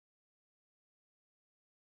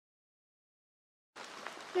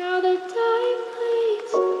Now the tide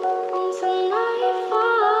bleeds into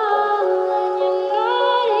nightfall, and you're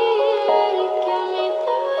not here to get me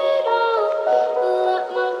through it all. I let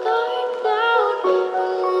my guard down, and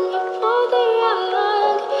then you pulled the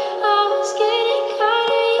rug. I was getting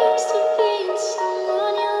kinda used to being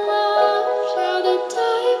someone you loved. Now the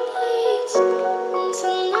tide bleeds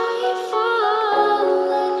into nightfall,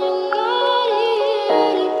 and you're not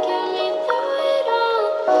here to get me through it all.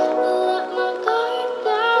 I let my guard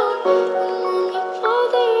down, and then you pulled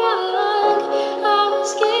the rug. I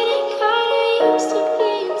was getting kinda used to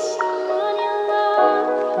being someone you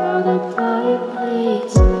loved. Now the tide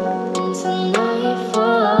bleeds into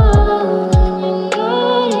nightfall, and you're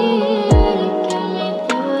not here to get me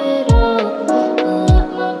through it all. I let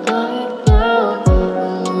my guard down, and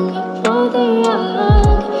then you pulled the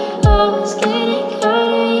rug. I was getting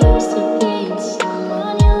kinda used to being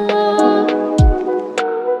someone you loved.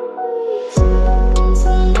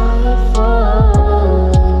 Into nightfall,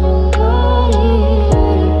 and you're not here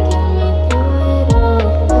to get me through it all.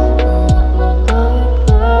 I let my guard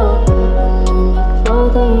down, and then you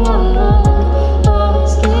pulled the rug. I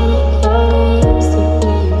was getting kinda used to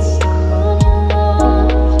being someone you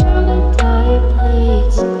loved. Now the tide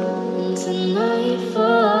bleeds into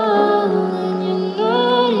nightfall, and you're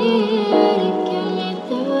not here to get me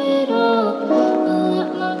through it all. I let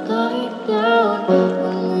my guard down, and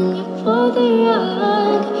then you pulled the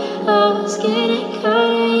rug. I was getting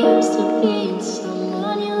kinda used to being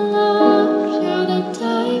someone you loved. Now the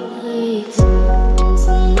tide bleeds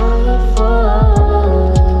into nightfall,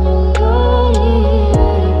 and you're not here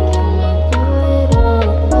to get me through it all.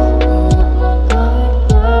 I let my guard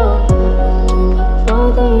down, and then you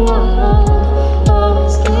pulled the rug. I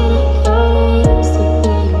was getting kinda used to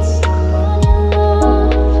being someone you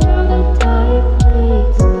loved. Now the tide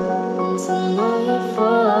bleeds into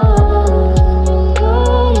nightfall, and you're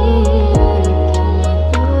not here to get me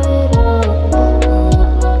through it all. I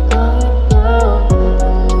let my guard down, and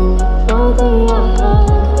then you pulled the rug.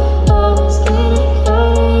 I was getting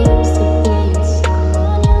kinda used to being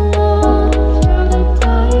someone you loved. Now the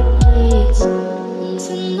tide bleeds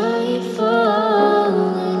into nightfall,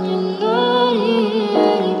 and you're not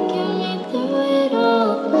here to get me through it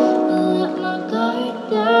all. I let my guard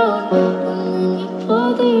down, and then you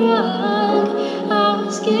pulled the rug. I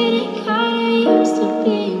was getting kinda used to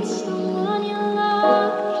being someone you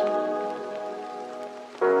loved.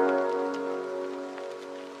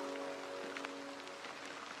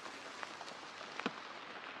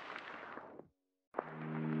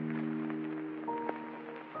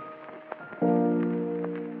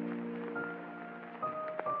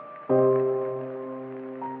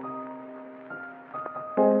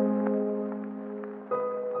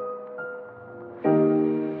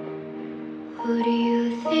 Who do you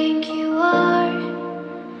think you are?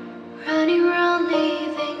 Running around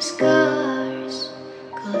leaving scars,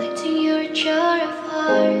 collecting your jar of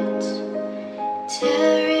hearts,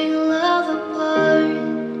 tearing love apart.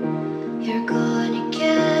 You're gonna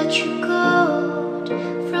get your gold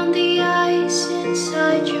from the ice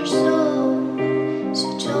inside your soul. So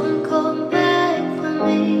don't come back for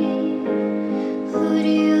me. Who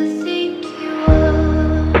do you think you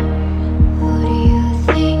are? Who do you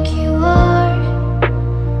think you are?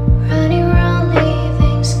 Running around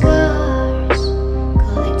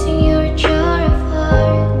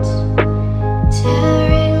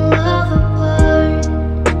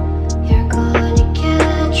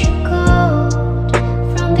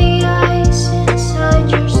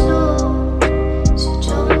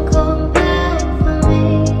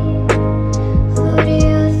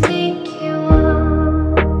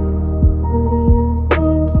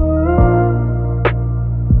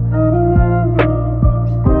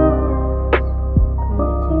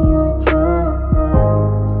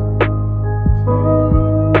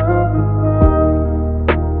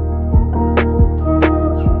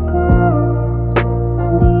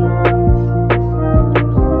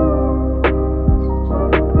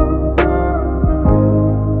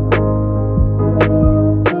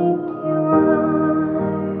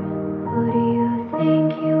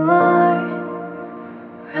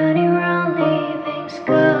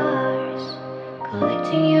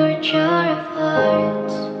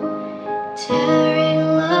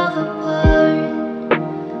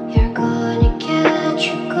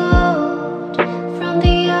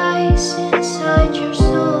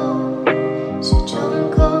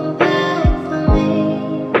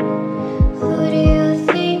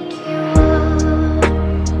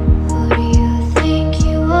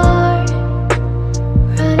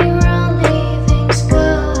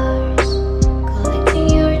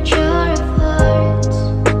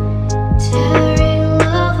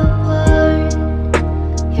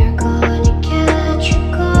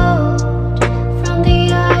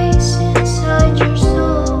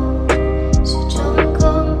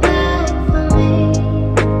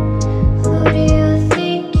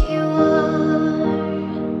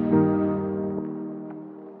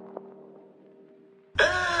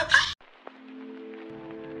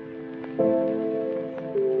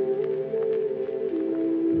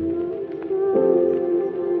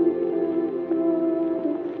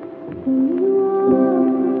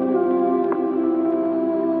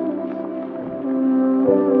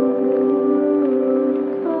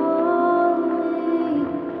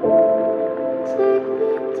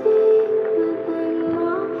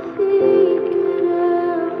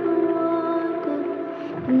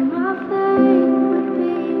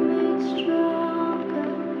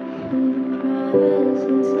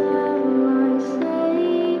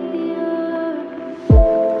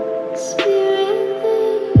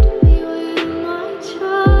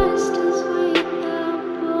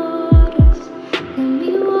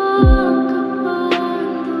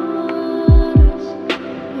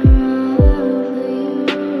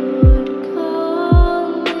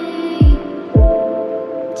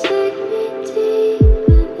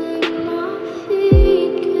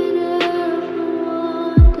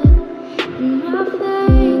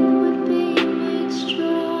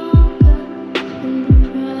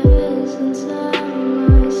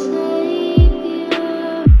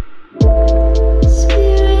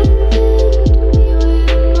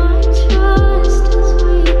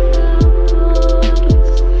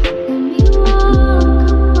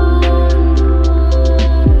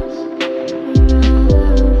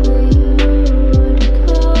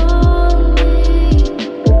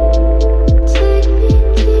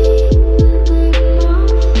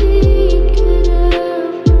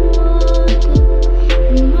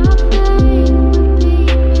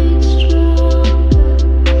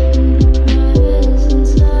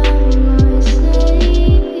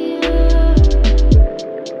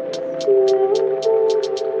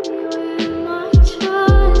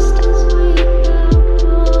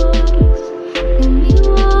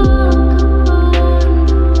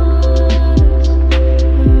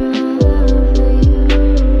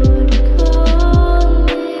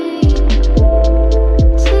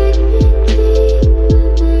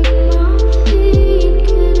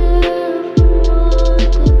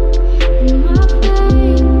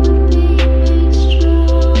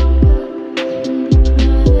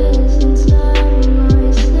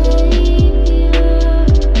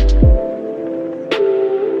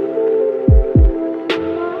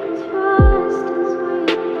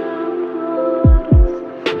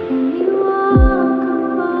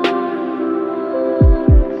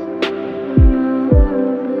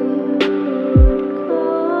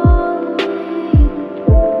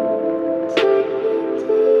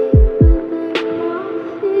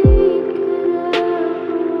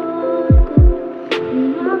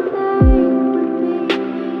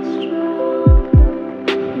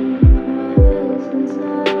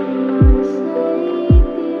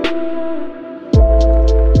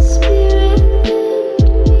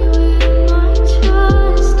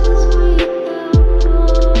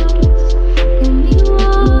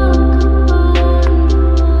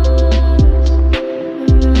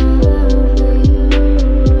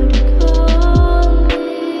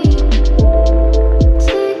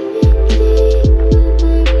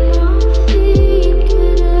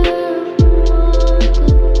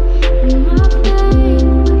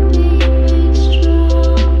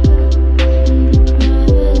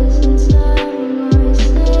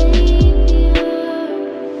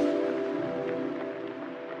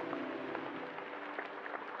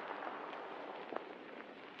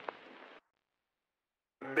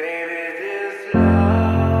Baby, this love,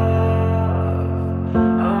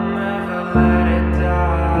 I'll never let it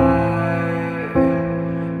die.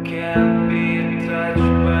 Can't be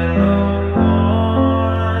touched by no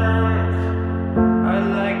one. I'd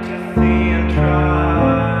like to see you try.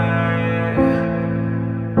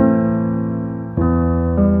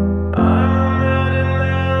 I'm a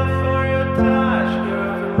madman for your touch,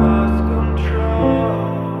 girl, you lost control.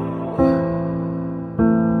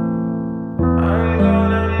 I'm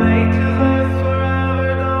gonna make you last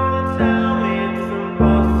forever, don't tell me it's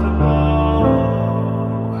impossible.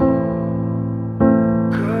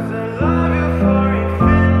 'Cause I love you for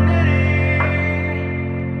infinity.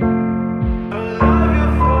 I love you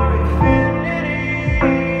for infinity.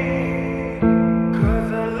 'Cause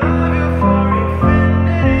I love you for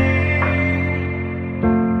infinity.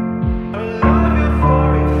 I love you for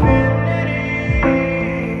infinity.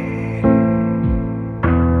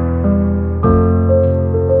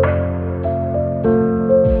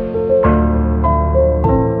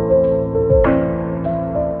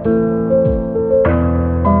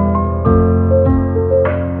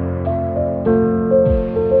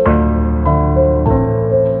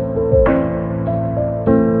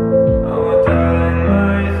 Oh, darling,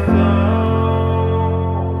 my soul,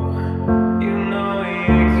 you know he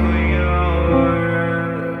aches for yours,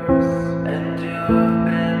 and you've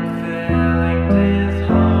been feeling this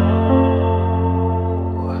whole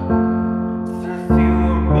since you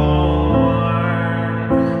were born.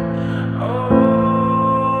 Oh,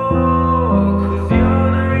 'cause you're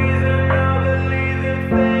the reason I believe in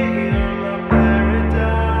fate, you're my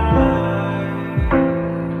paradise.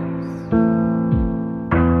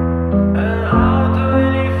 And I'll do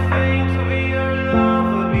anything to be your love,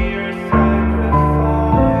 will be your sacrifice.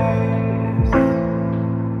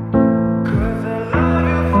 'Cause I love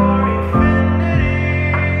you for infinity.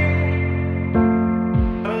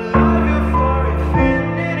 I love you for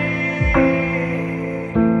infinity.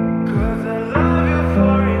 'Cause I love you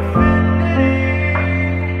for infinity.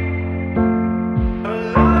 I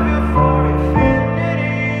love you for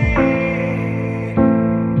infinity.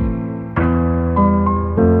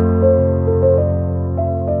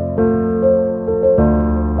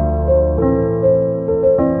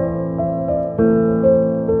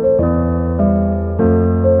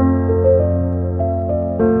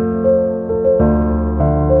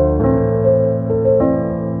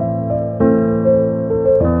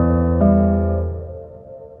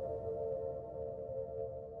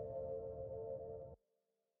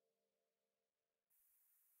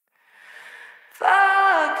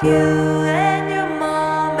 Fuck you and your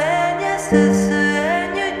mom and your sister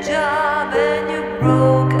and your job and your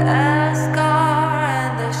broke ass car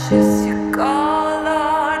and the shits you call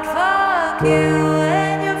art. Fuck you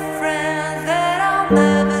and your friends that I'll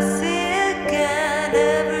never see again.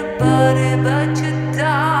 Everybody but your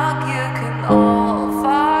dog, you can all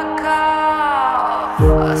fuck off.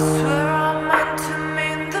 I swear I meant to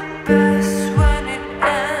mean the best when it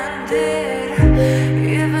ended.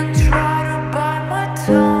 Even try to bite my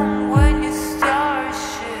tongue when you start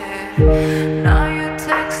shit. Now you're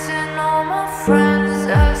texting all my friends,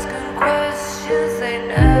 asking questions. They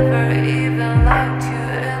never even liked you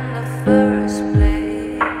in the first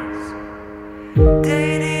place.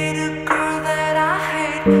 Dated a girl that I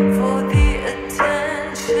hate for the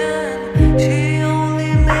attention. She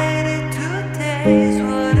only made it 2 days,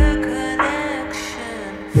 what a connection.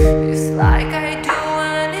 It's like I do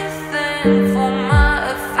anything for my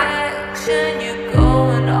affection. You're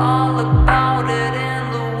going all about it in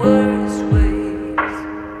the worst ways.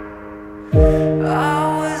 I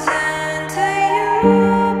was into you,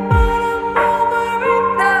 but I'm over it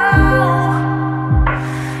now.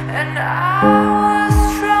 And I was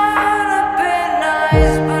trying to be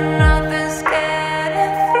nice, but nothing's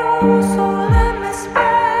getting through. So let me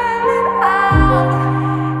spell it out.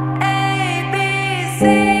 A, B, C,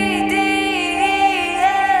 D, E,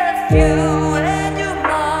 F. You and your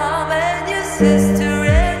mom and your sister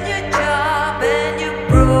and your job and your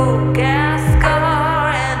broke ass car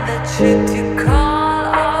and that shit you call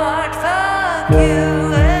art. Fuck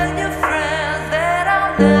you and your friends that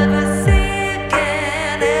I'll never see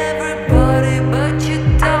again. Everybody but your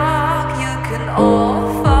dog, you can all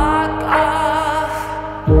fuck off.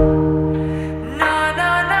 No,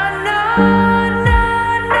 no, no, no, no,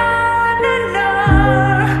 no, no, no.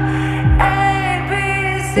 A, B,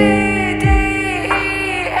 C, D,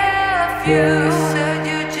 E, F. You said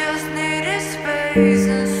you just needed space,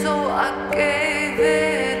 and so I gave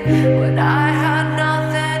it. When I had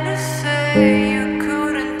nothing to say, you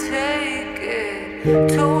couldn't take it.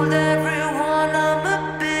 Told everyone I'm a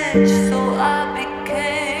bitch, so I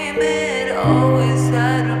became it. Always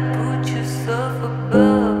had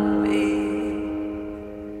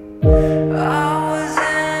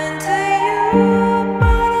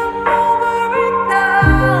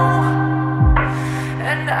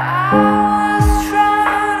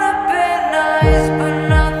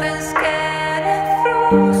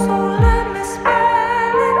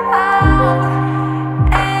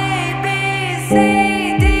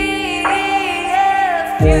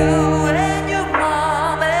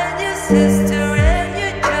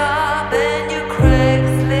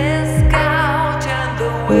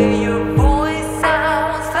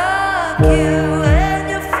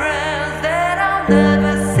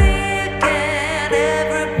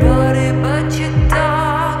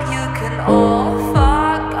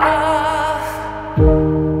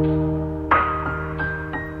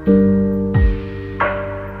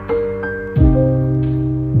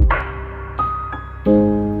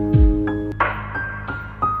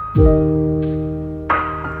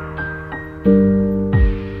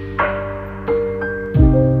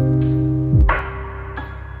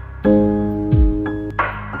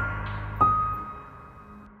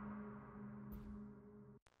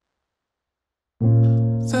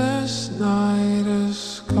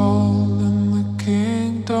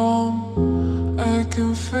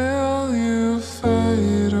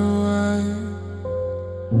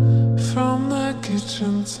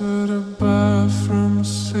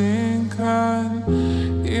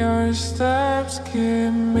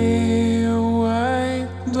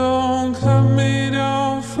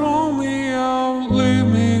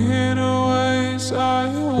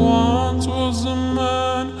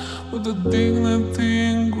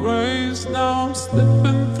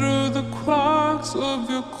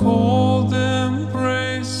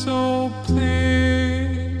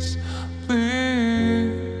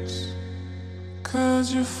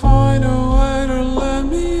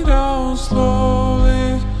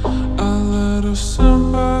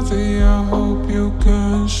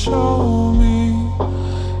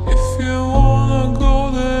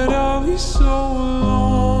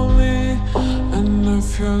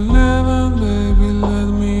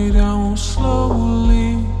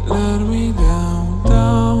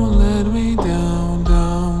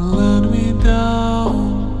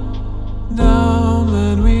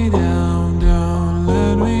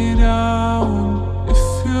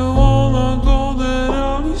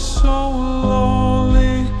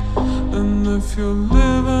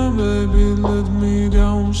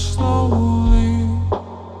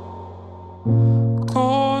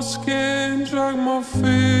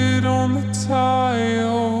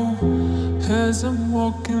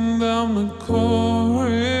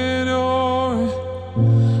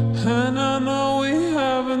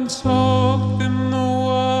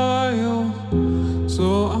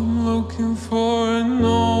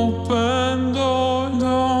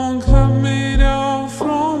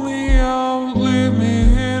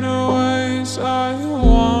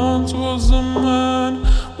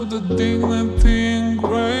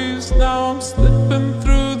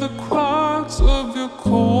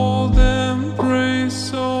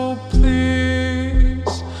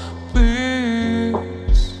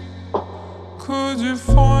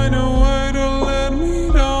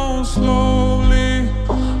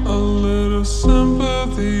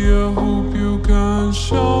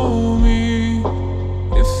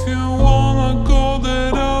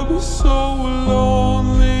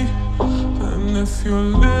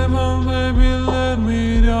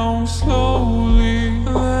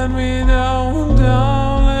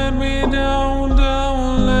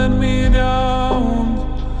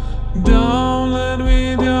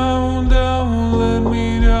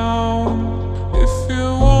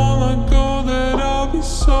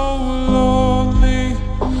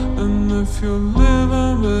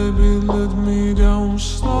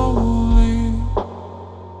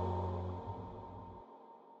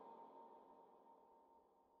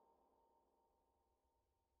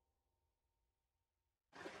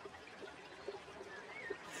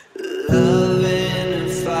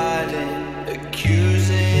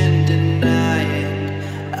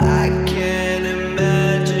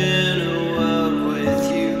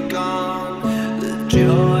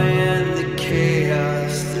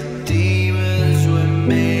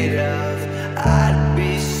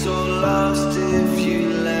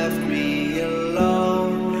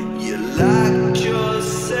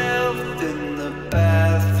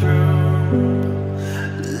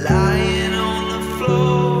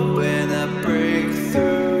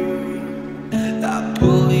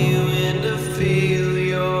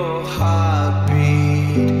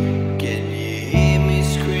Can you hear me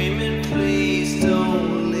screaming, please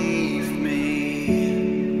don't leave?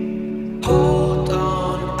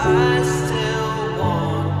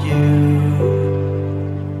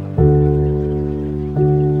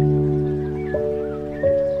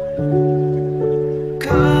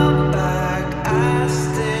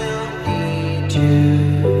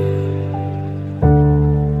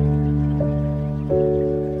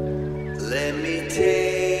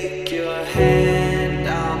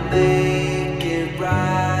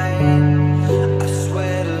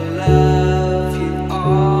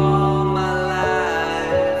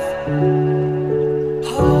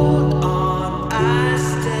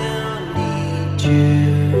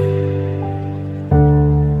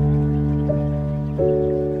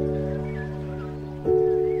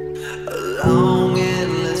 long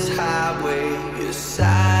endless highway. You're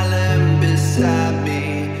silent beside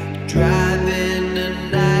me, driving a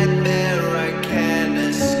nightmare I can't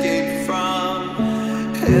escape from.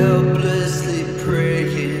 Helplessly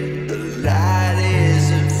praying, the light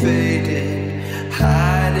isn't fading,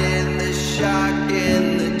 hiding the shock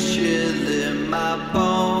and the chill in my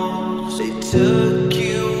bones. They took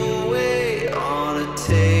you away on a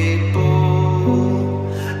table.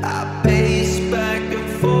 I pace back and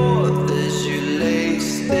forth as you lay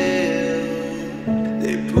still.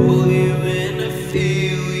 They pull you in to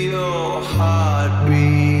feel your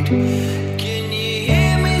heartbeat. Can you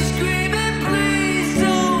hear me screaming, please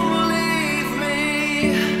don't leave me?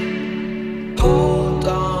 Hold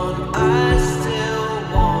on, I still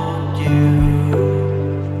want you.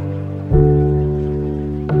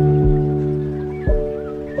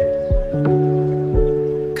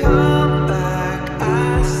 Come back,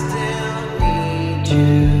 I still need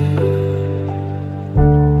you.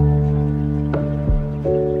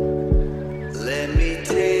 Let me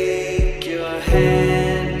take your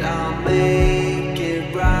hand, I'll make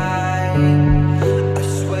it right. I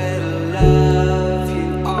swear to love you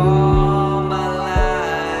all my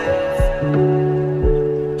life.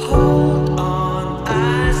 Hold on,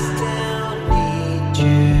 I still need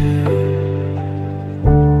you.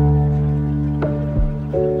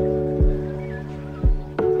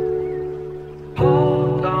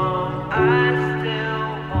 Hold on, I still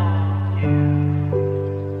want you.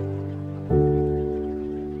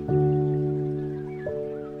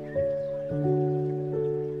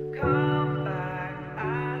 Come back, I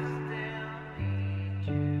still need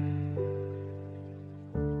you.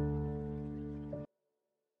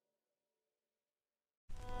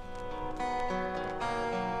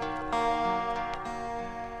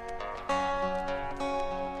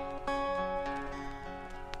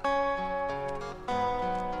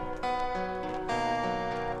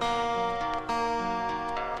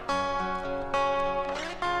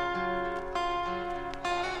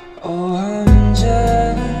 Oh, I'm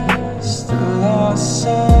just a lost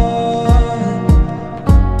soul,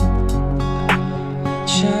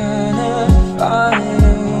 trying to find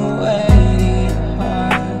a way to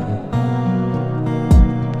hide.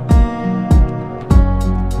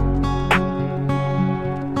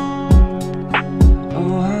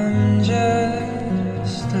 Oh, I'm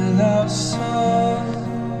just a lost soul,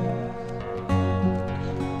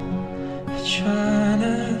 trying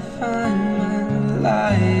to find my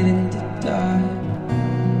light in the dark.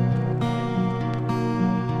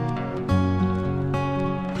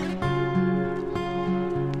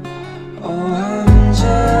 Oh, I'm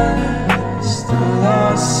just a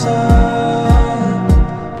lost soul,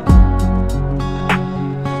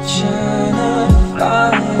 trying to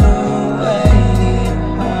find a way to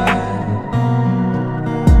hide.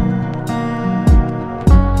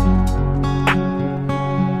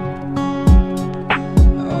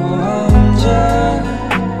 Oh, I'm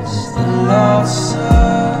just a lost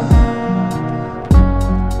soul,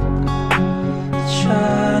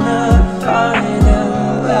 trying to find a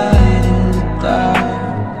light in the dark.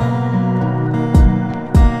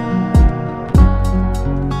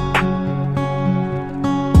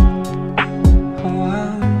 Oh,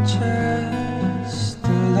 I'm just a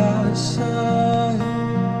lost soul,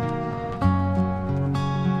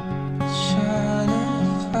 trying to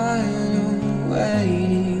find a way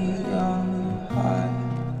to your heart.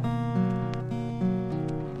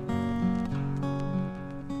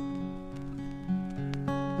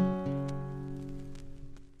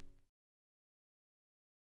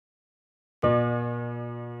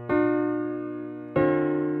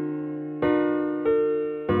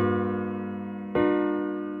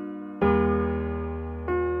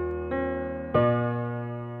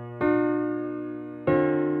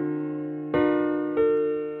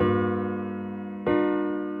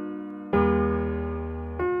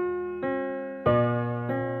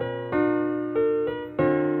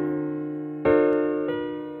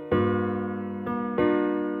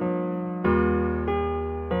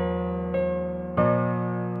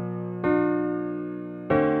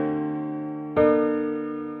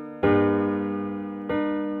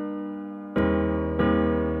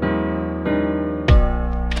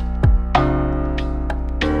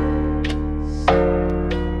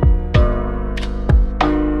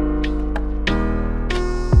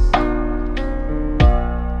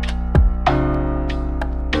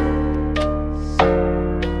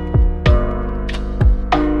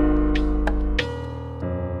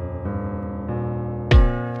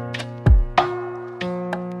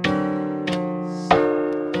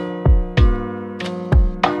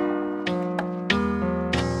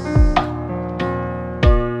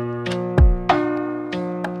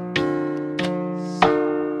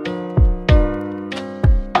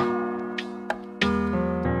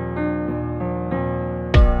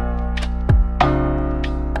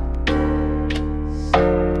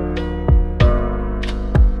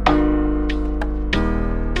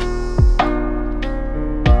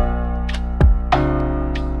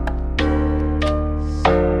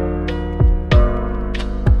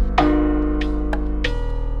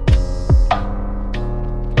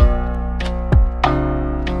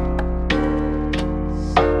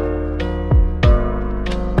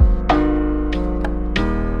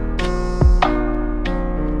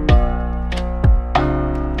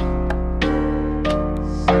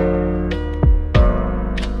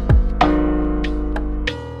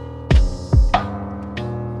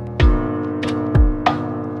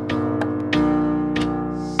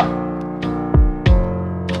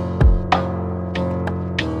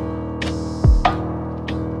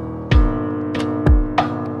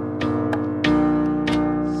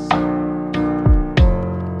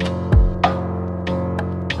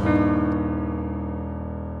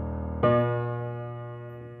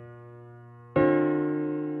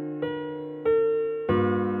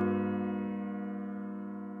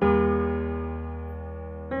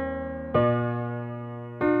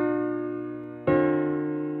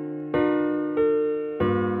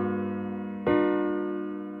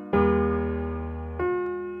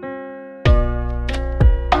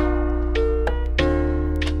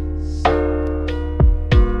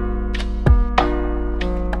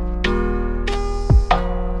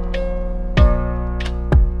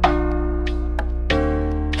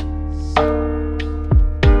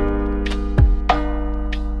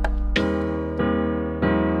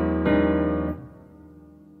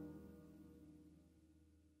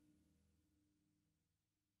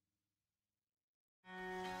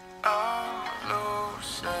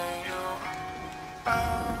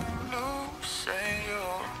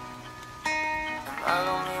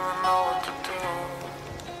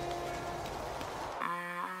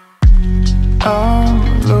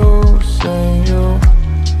 I'm losing you,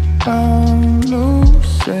 I'm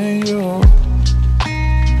losing you,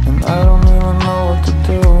 and I don't even know what to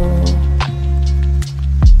do.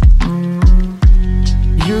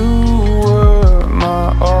 You were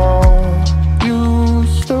my all, you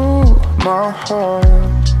stole my heart.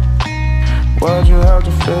 Why'd you have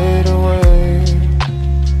to fade away?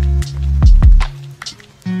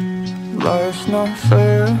 Life's not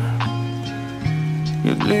fair,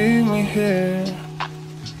 you leave me here.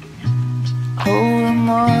 Who am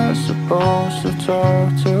I supposed to talk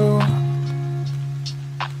to?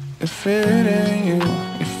 If it ain't you,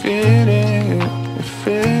 if it ain't you, if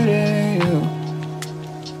it ain't you.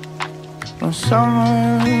 No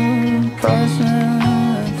summer passing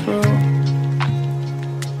through,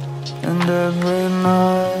 and every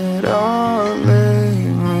night I'll lay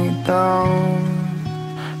me down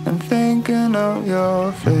and thinking of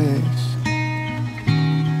your face,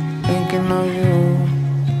 thinking of you.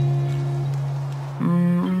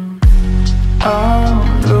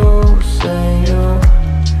 I'm losing you,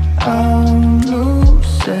 I'm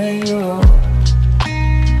losing you,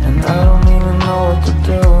 and I don't even know what to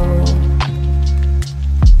do.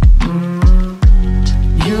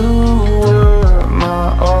 You were my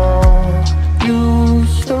all, you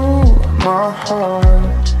stole my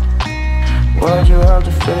heart. Why'd you have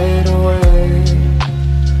to fade away,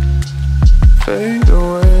 fade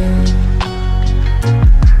away?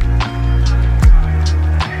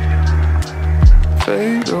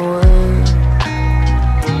 Fade away.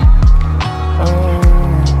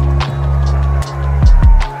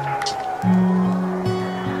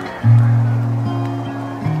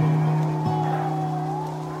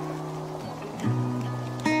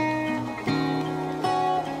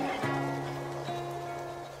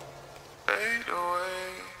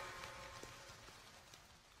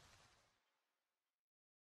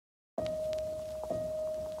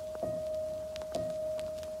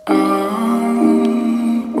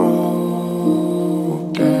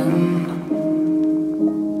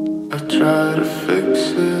 Try to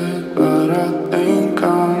fix it, but I think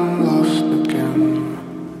I'm lost again.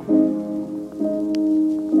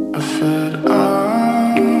 I said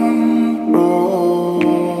I'm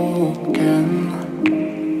broken.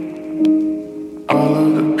 All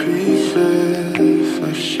of the pieces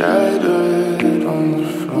are shattered on the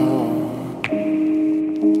floor,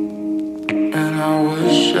 and I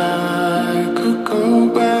wish I could go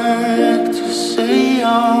back to say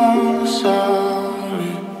I'm sorry.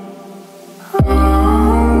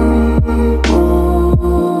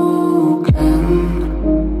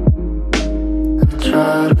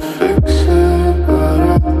 Try to fix it, but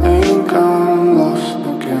I think I'm lost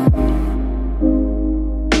again.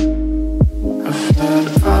 I said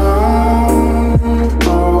I'm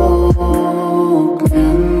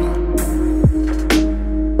broken.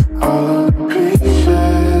 All of the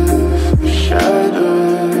pieces are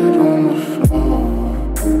shattered on the floor,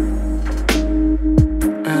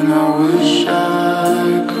 and I wish I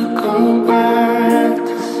could go back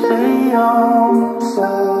to say I'm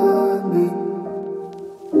sorry.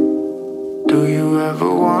 Do you ever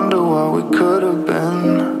wonder what we could have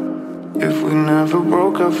been if we never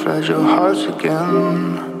broke our fragile hearts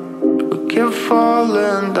again? We keep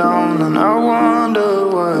falling down and I wonder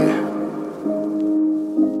why.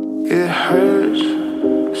 It hurts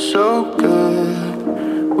so good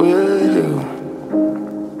with you.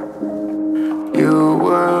 You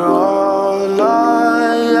were all I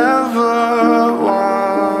ever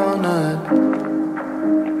wanted.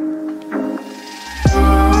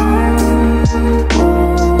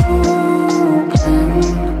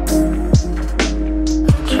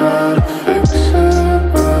 Try to fix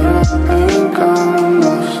it, but I think I'm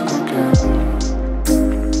lost again.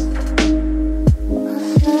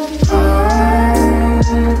 I'm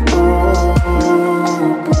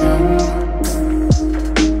broken.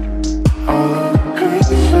 All of the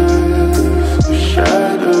pieces are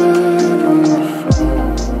shattered on the floor,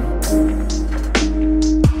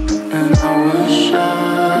 and I wish I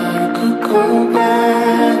could go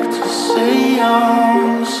back to say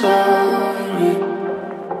I'm sorry.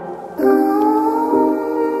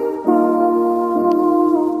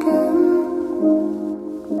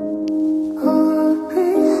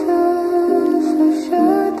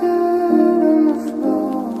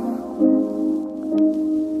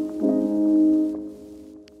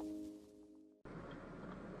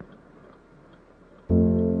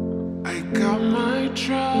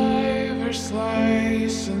 Driver's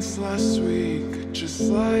license last week, just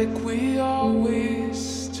like we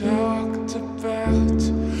always talked about.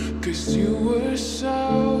 'Cause you were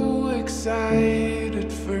so excited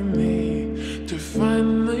for me to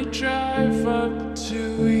finally drive drive up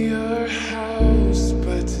to your house,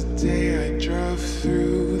 but today I drove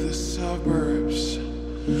through the suburbs,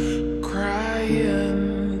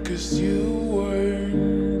 crying 'cause you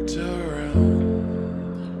weren't around.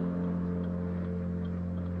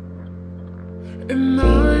 And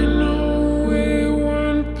I know we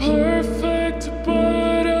weren't perfect,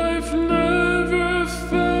 but I've never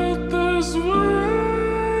felt this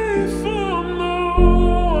way for no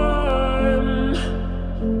one.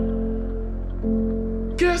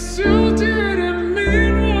 Guess you didn't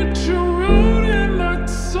mean what you wrote in that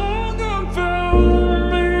song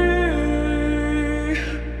about me.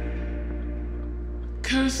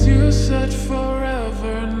 'Cause you said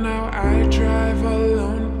forever, now I drive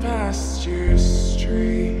alone past your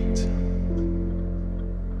street.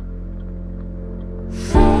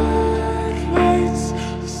 Red lights,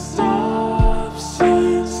 stop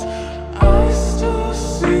signs, I still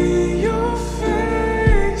see your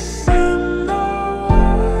face in the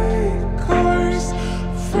white cars,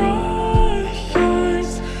 front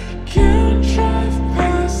yards. Can't drive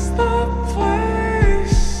past the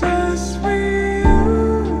places we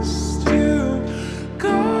used to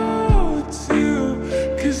go to,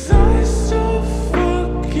 'cause I still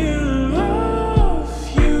fucking love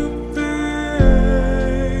you,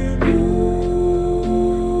 babe.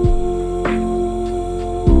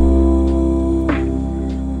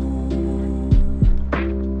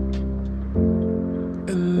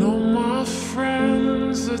 And all my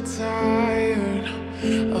friends are tired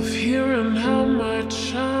of hearing how much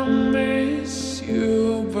I miss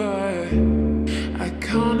you, but I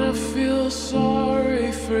kinda feel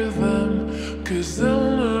sorry for them, 'cause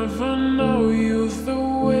they'll never know you the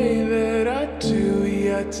way that I do.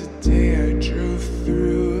 Yet today I drove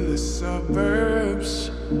through the suburbs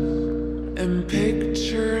and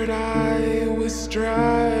pictured I was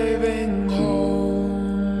driving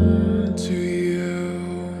home to you.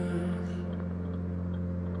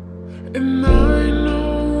 And I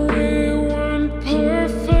know we weren't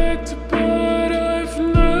perfect, but I've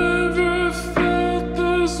never felt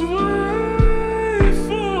this way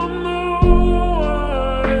for no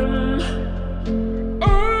one.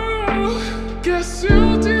 Oh, guess you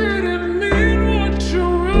didn't mean what you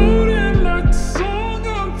wrote in that song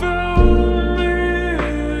about me.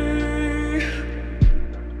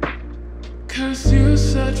 'Cause you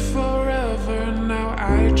said forever, now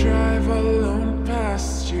I drive alone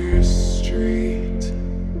past your street.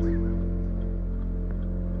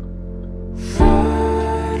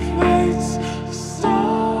 Red lights,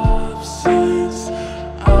 stop signs,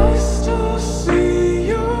 I still see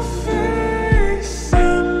your face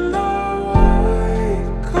in the white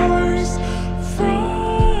cars,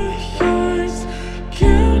 front yards.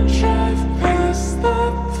 Can't drive past the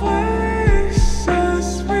places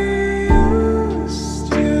we used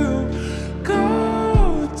to go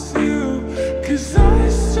to, 'cause I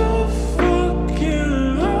still fucking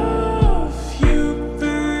love you,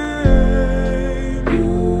 babe.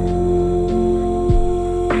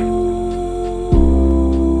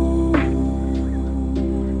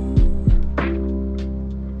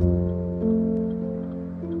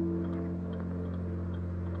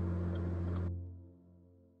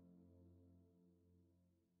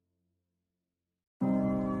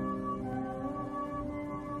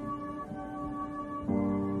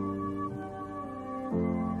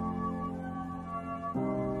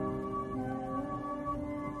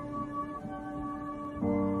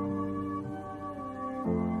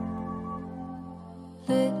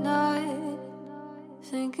 Late night,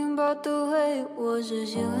 thinking about the way it was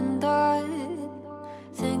just you and I.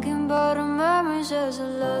 Thinking about our memories as a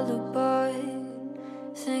lullaby.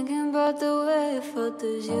 Thinking about the way it felt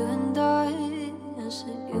as you and I. I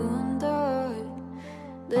said you and I.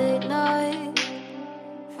 Late night,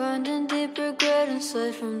 finding deep regret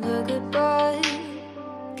inside from the goodbye.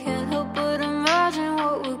 Can't help but imagine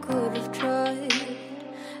what we could have tried.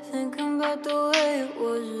 Thinking about the way it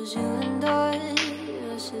was just you and I.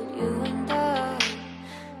 I said you and I.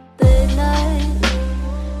 Late night,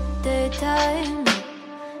 daytime,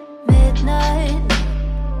 midnight.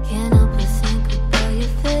 Can't help but think about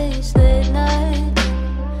your face. Late night,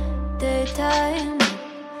 daytime,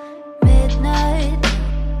 midnight.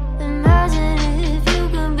 Imagine if you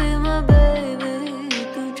can be my baby. You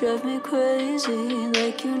could drive me crazy,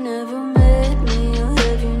 like you never met me. Or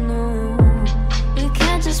have you known? We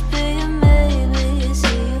can't just be a maybe.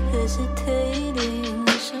 See you hesitating,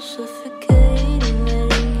 it's so suffocating,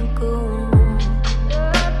 letting you go.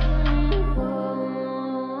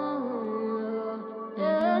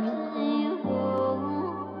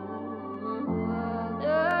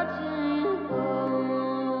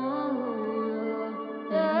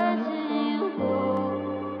 Letting you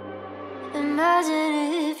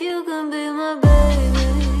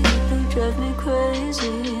drive me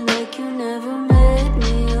crazy, like you never made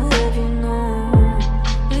me, or have you known?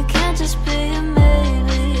 We can't just be a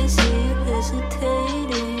maybe. See you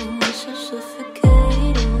hesitating, it's so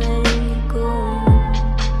suffocating, letting you go.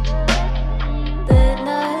 Late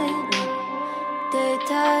night,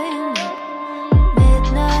 daytime,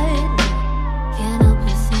 midnight, can't help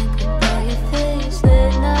but think about your face.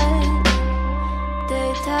 Late night,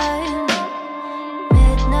 daytime,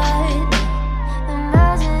 midnight.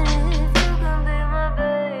 Imagine if you could be my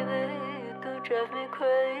baby. You could drive me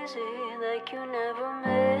crazy, like you never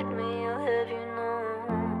made me, or have you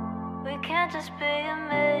known? We can't just be a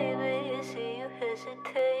maybe. See you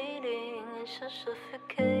hesitating, it's so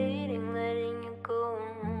suffocating, letting you go.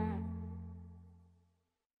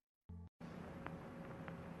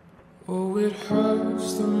 Oh, it hurts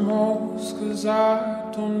the most, 'cause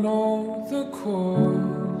I don't know the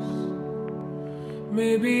cause.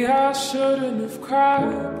 Maybe I shouldn't have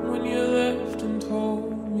cried when you left and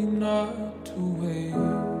told me not to wait.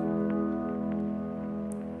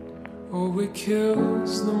 Oh, it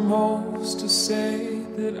kills the most to say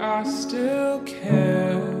that I still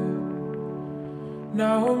care.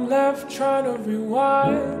 Now I'm left trying to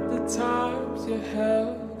rewind the times you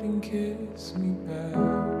held and kissed me back.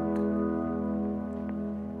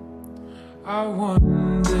 I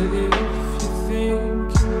wonder if you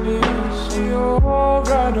think you're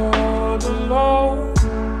alright all alone.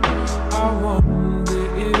 I wonder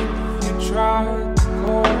if you tried to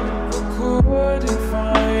call but couldn't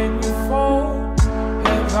find your phone.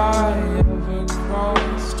 Have I ever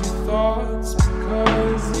crossed your thoughts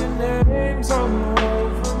because your name's all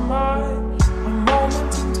over mine? A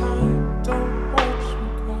moment in time, don't watch me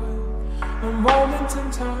cry. A moment in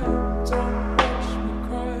time, don't watch me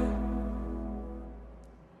cry.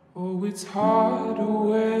 Oh, it's harder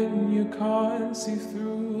when you can't see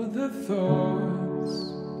through the thoughts.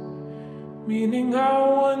 Meaning I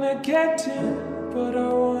wanna get in, but I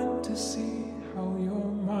want to see how your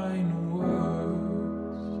mind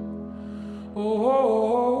works.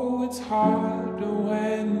 Oh, it's harder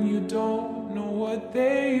when you don't know what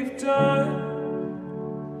they've done.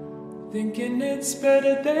 Thinking it's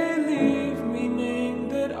better they leave, meaning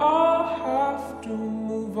that I'll have to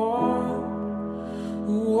move on.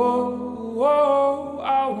 Whoa, whoa,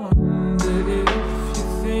 I wonder if you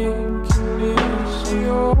think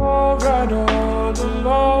you're alright all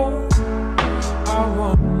alone. I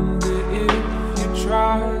wonder if you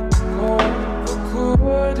tried to call but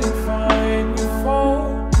couldn't find your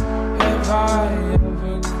phone. Have I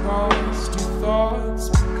ever crossed your thoughts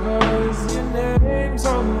because your name's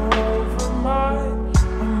all over mine?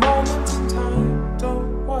 A moment in time,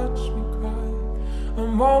 don't watch me cry. A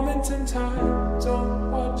moment in time,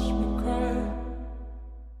 don't watch me cry.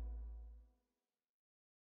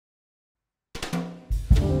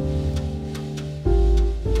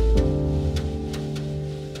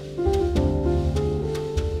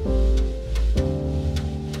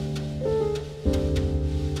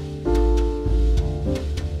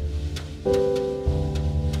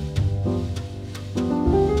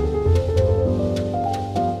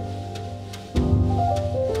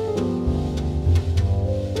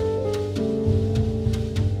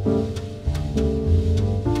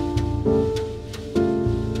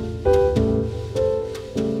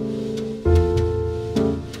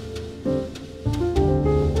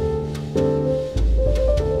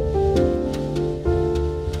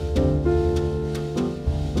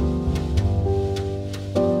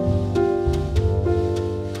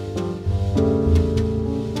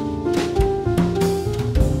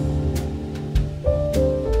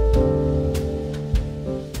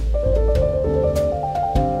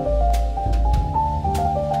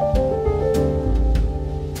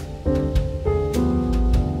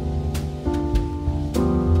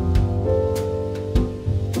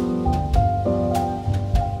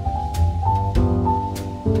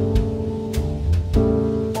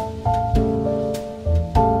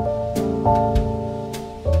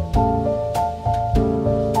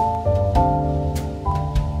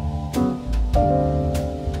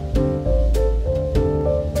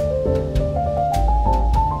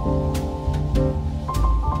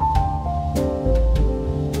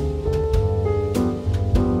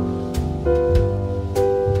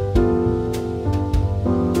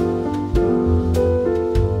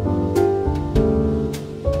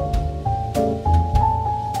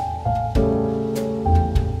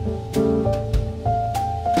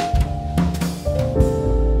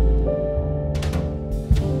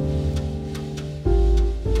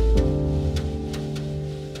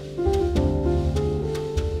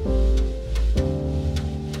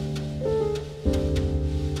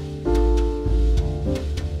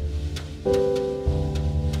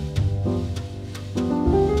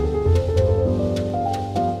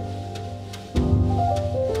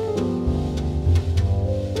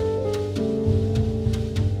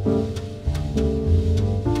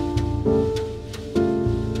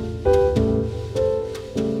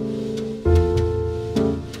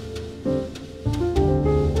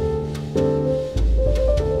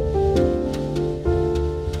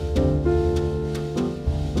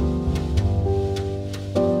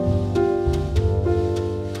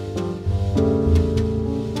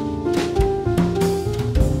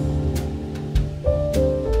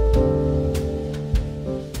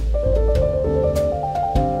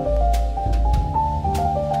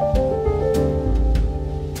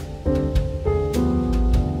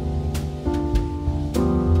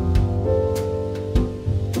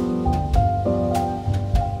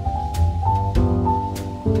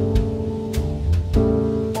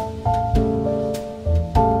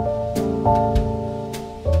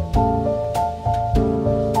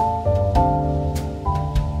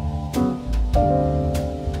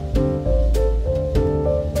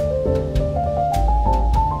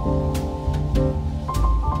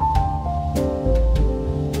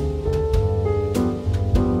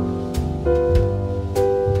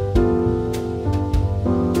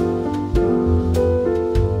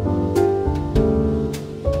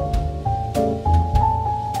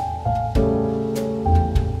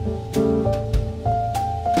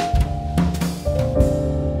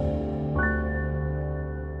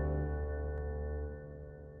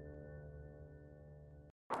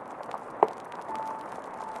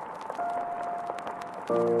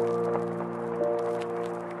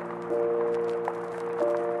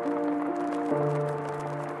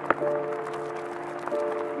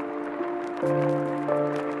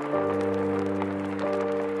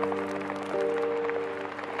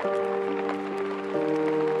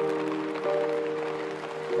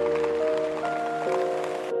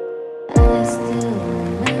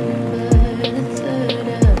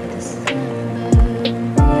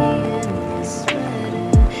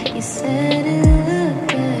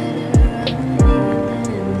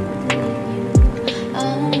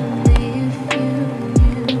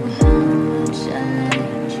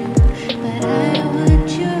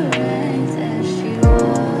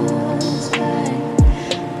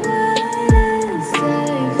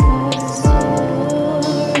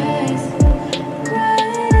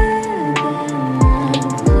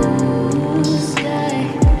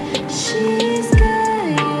 She's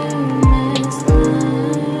got you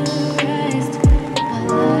mesmerized.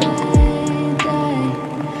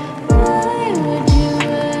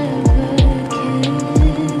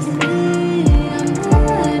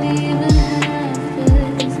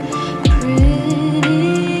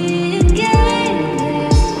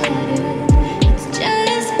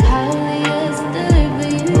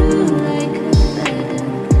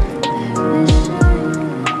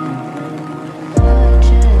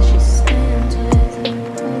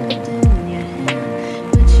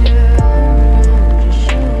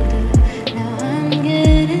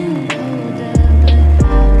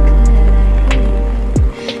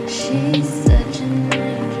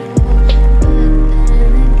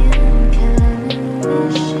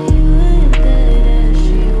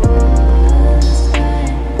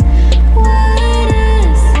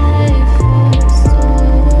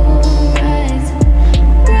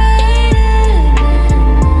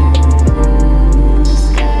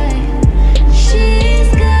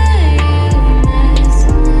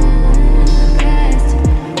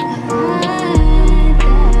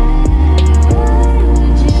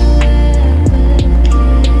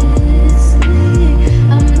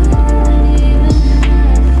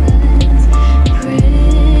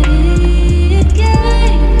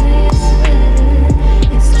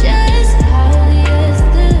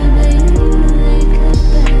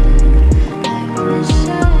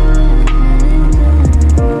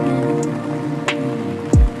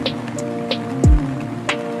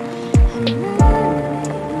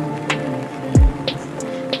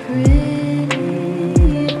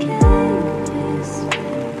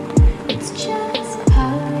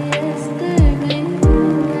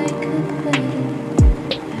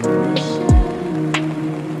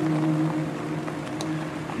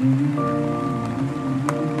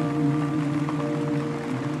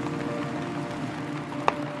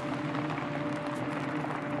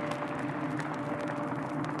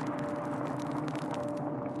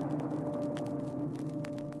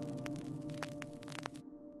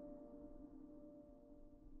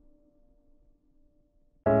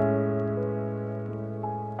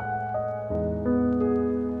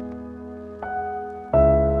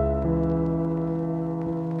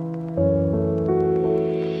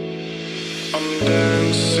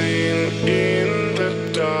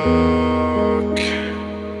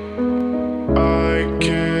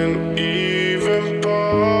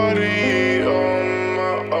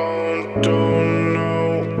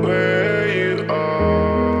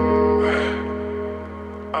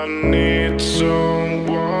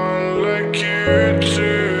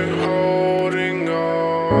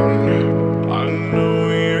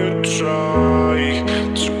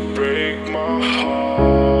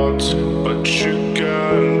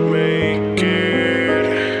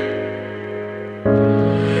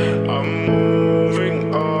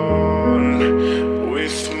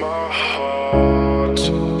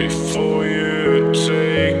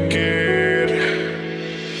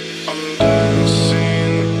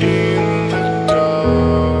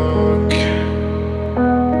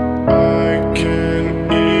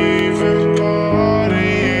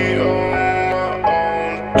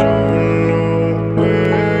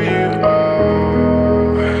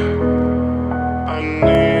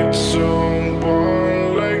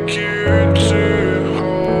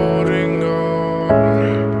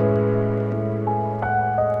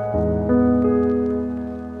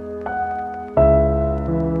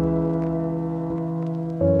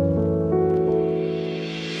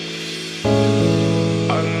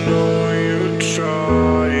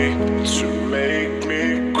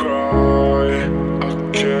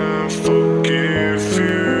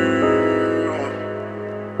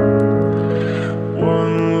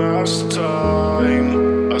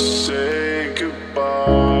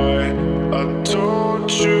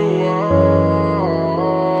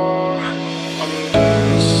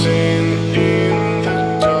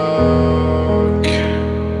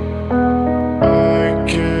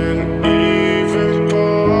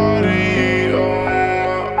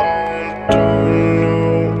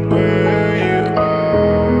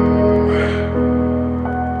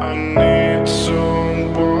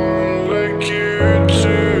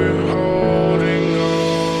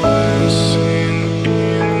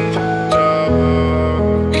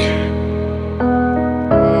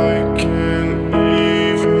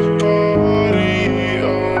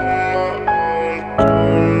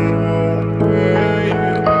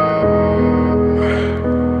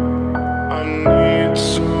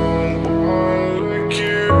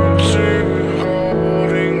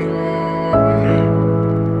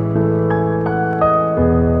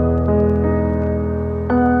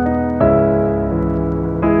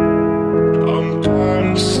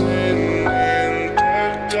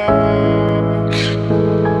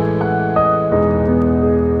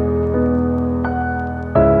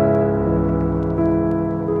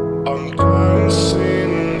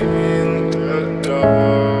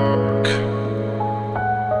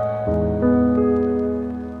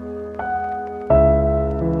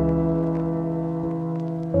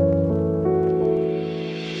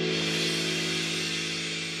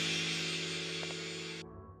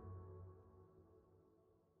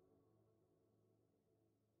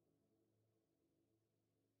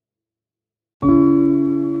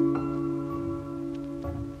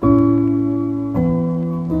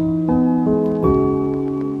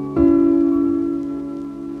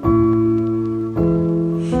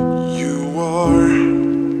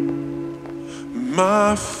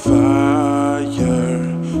 my fire,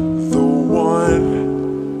 the one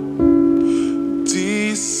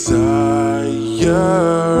desire.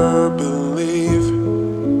 Believe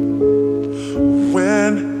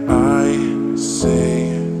when I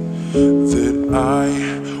say that I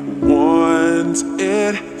want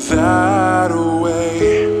it that way.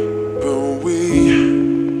 But we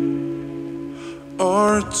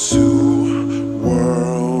are two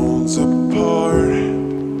worlds apart.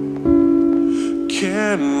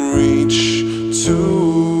 Can reach to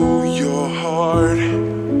your heart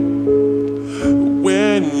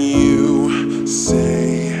when you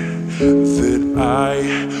say that I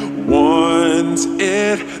want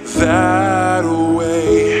it that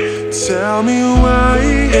way. Tell me why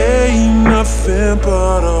ain't nothing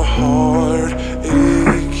but a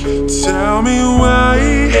heartache. Tell me why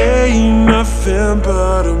ain't nothing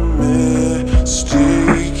but a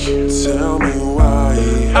mistake. Tell me why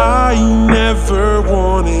I never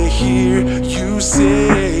wanna hear you say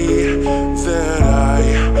that I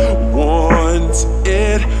want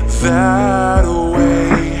it that way.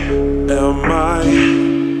 Am I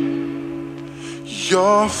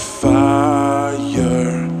your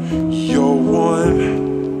fire, your one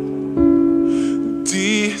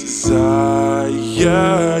desire?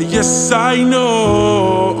 Yes, I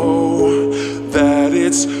know that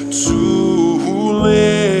it's too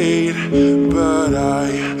late, but I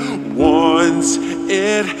want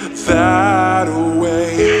it that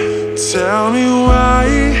way. Tell me why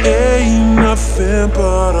ain't nothing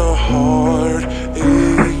but a heartache.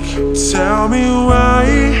 Tell me why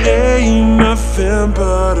ain't nothing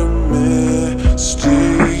but a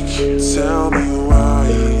mistake. Tell me why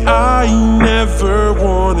I never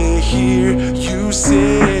wanna hear you say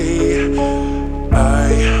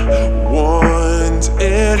I want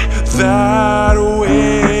it that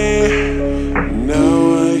way. Now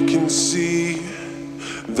I can see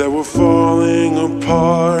that we're falling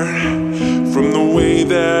apart from the way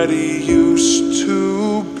that it used to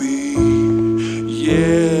be.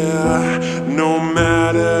 Yeah, no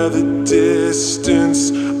matter the distance,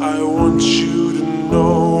 I want you to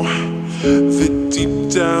know that deep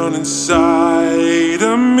down inside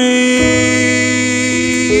of me,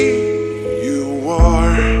 you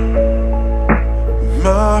are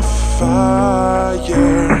my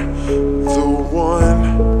fire, the one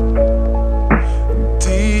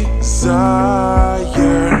desire.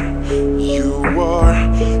 You are,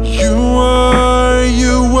 you are,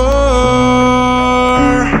 you are.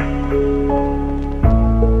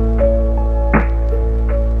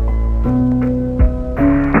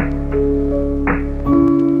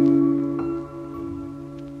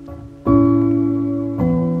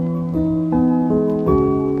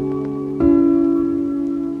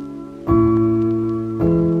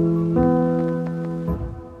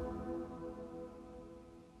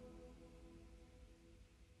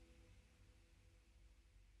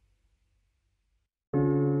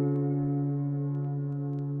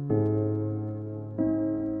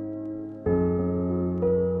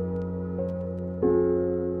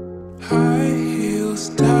 High heels,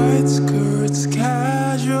 tight skirts,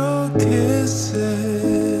 casual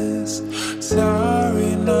kisses.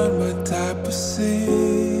 Sorry, not my type of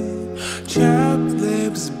scene. Chapped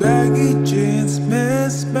lips, baggy jeans,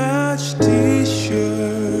 mismatched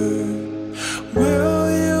t-shirt. Will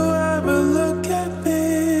you ever look at me?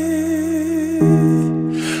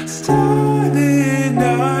 Starting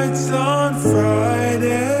nights on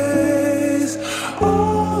Fridays,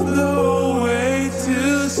 all the way to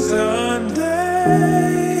Sunday.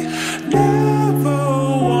 Never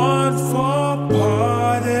one for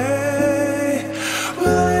party.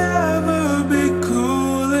 Will I ever be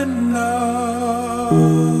cool enough?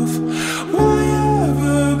 Will I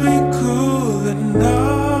ever be cool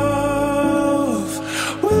enough?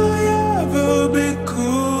 Will I ever be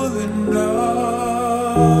cool enough?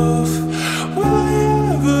 Will I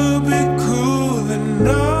ever be cool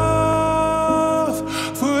enough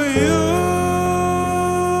for you?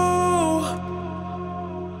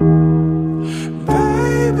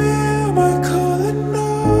 Baby, am I cool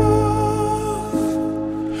enough?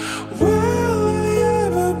 Will I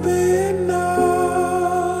ever be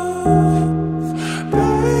enough?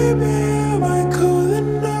 Baby, am I cool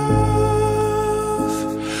enough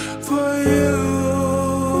for you?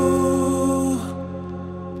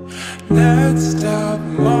 Next stop,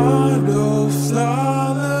 model,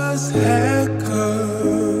 flawless hair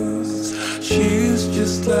curls. She's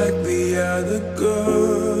just like the other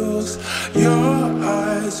girls. Your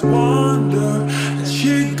eyes wander and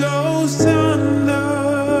she goes under.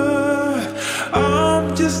 I'm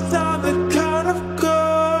just not the kind of girl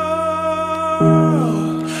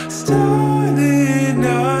starting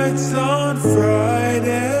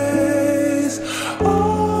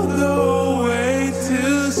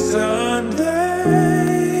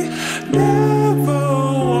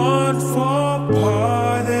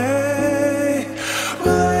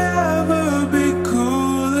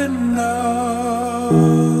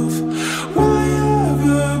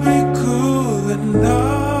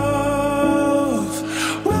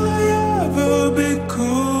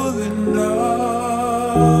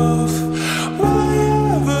Will I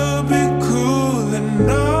ever be cool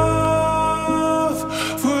enough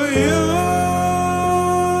for you?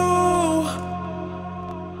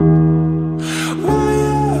 Will I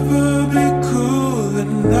ever be cool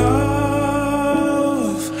enough?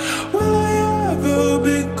 Will I ever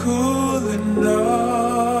be cool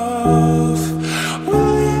enough? Will I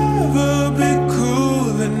ever be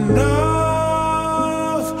cool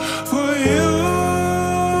enough for you?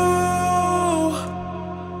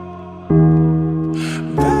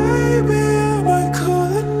 Baby, am I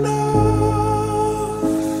cool enough?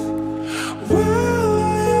 Will I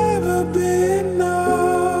ever be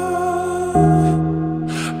enough?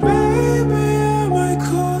 Baby, am I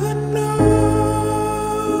cool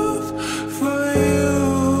enough for you?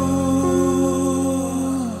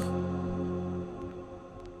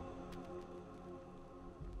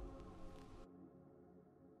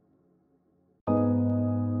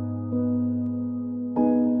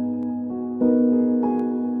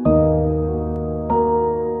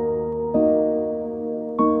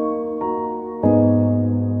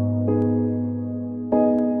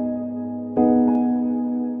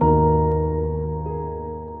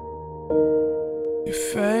 Your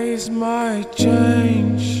face might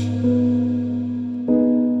change,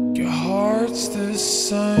 your heart's the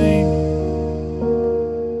same.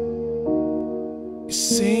 You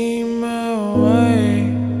seem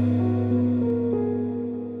away.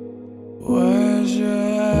 Where's your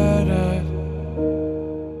head at?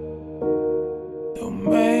 Don't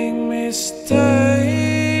make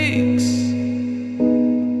mistakes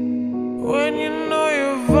when you know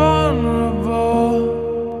you're vulnerable.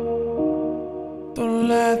 Don't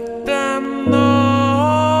let them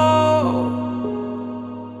know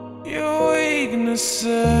your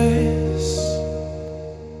weaknesses.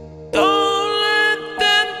 Don't let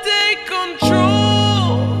them take control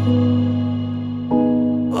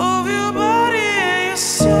of your body and your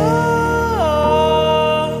soul.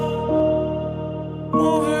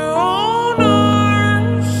 Move your own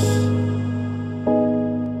arms,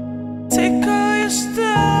 take all your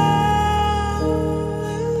stuff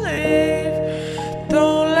and leave.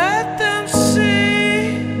 Don't let them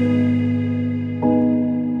see.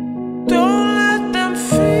 Don't let them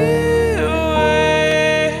feel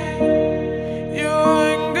it. Your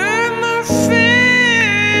anger and their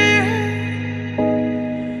fear.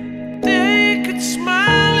 They could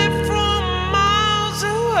smile it from miles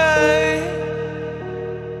away.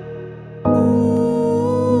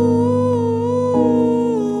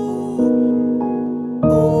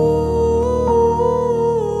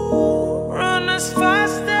 Run as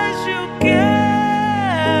fast as you can.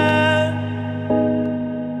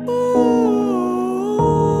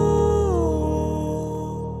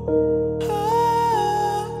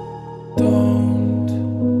 Don't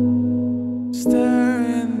stare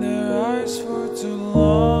in their eyes for too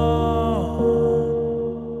long.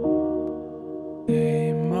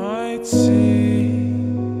 They might see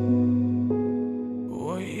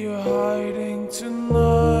what you're hiding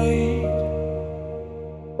tonight.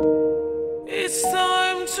 It's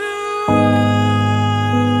time to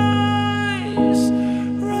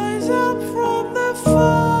rise up from the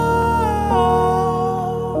fall.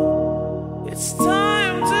 It's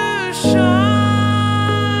time to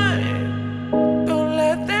shine. Don't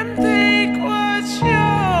let them take what's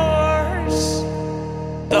yours.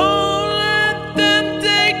 Don't let them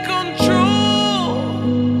take control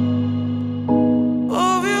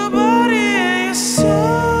of your body and your soul.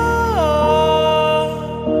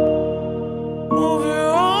 Move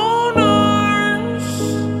your own arms,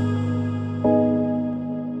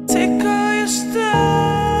 take all your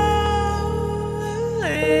stuff and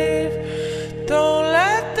leave. Don't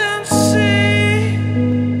let them see.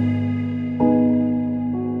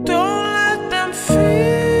 Don't let them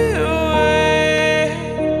feel it.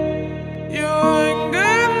 Your anger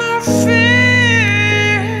and their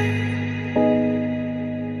fear.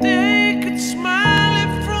 They could smile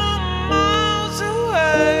it from miles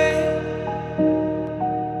away.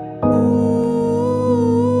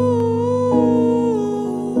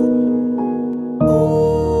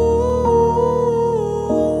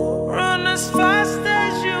 Run as fast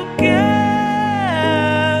as you can.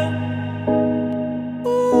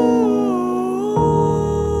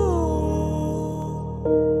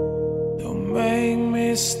 Don't make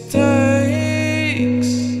mistakes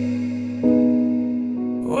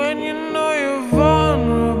when you know you're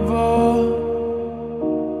vulnerable.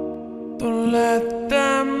 Don't let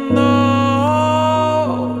them know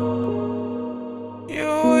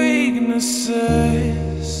your weaknesses.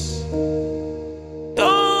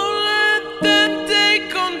 Don't let them take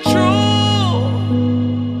control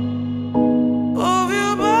of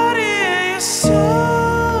your body.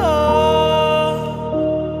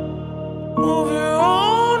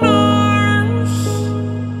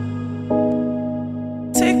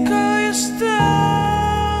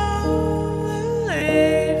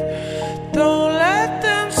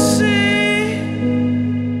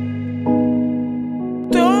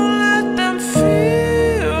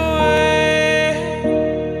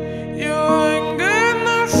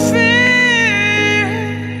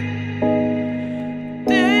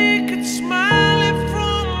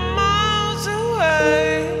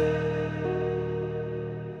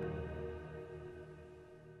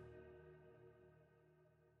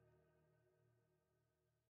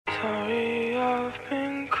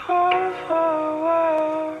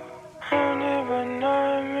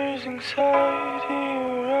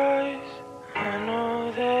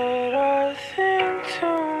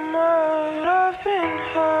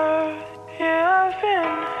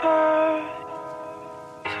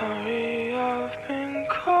 Sorry, I've been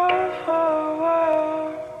cold for a while.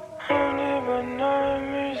 Haunted by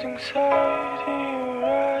nightmares, anxiety.